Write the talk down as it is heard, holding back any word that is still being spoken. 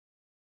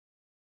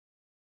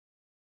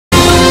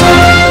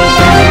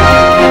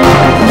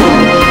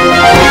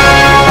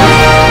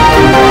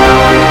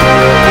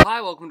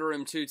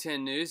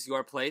210 News,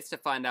 your place to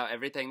find out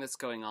everything that's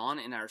going on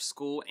in our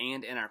school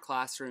and in our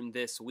classroom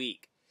this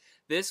week.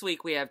 This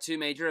week we have two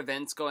major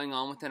events going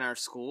on within our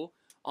school.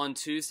 On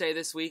Tuesday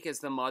this week is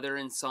the Mother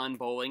and Son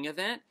Bowling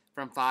event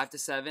from 5 to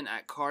 7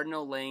 at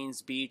Cardinal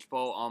Lanes Beach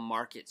Bowl on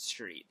Market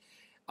Street.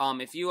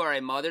 If you are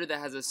a mother that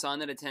has a son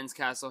that attends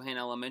Castlehane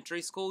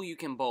Elementary School, you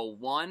can bowl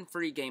one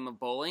free game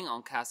of bowling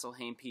on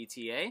Castlehane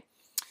PTA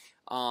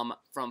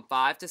from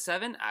 5 to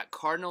 7 at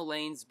Cardinal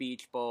Lanes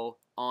Beach Bowl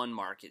on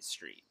Market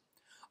Street.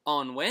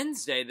 On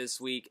Wednesday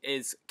this week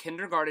is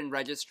kindergarten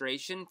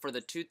registration for the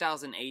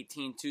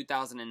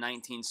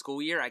 2018-2019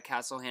 school year at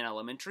Castlehane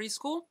Elementary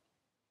School.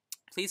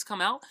 Please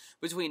come out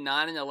between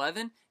 9 and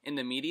 11 in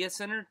the Media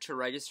Center to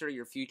register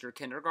your future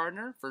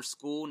kindergartner for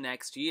school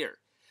next year.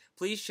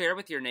 Please share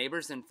with your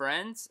neighbors and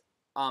friends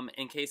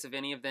in case of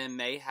any of them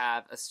may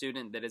have a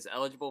student that is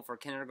eligible for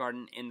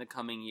kindergarten in the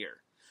coming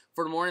year.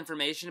 For more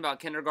information about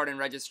kindergarten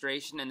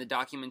registration and the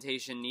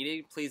documentation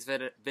needed, please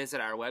visit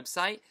our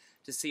website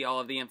to see all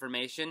of the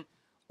information,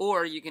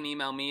 or you can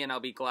email me and I'll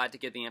be glad to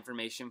get the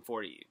information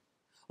for you.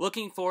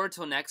 Looking forward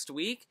till next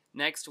week.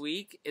 Next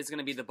week is going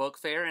to be the book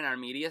fair in our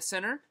media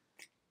center.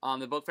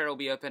 The book fair will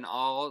be open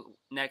all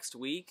next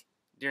week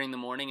during the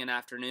morning and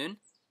afternoon.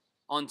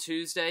 On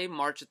Tuesday,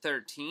 March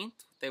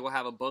 13th, they will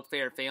have a book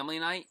fair family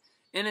night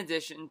in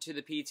addition to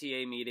the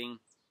PTA meeting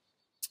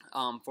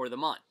for the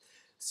month.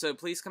 So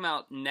please come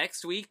out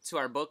next week to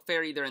our book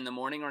fair either in the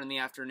morning or in the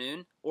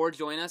afternoon, or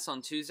join us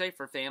on Tuesday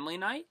for family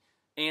night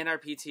and our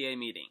PTA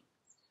meeting.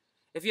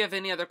 If you have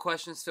any other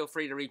questions, feel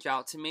free to reach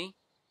out to me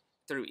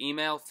through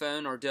email,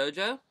 phone, or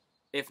dojo.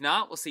 If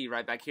not, we'll see you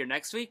right back here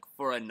next week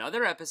for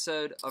another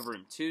episode of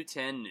Room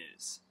 210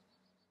 News.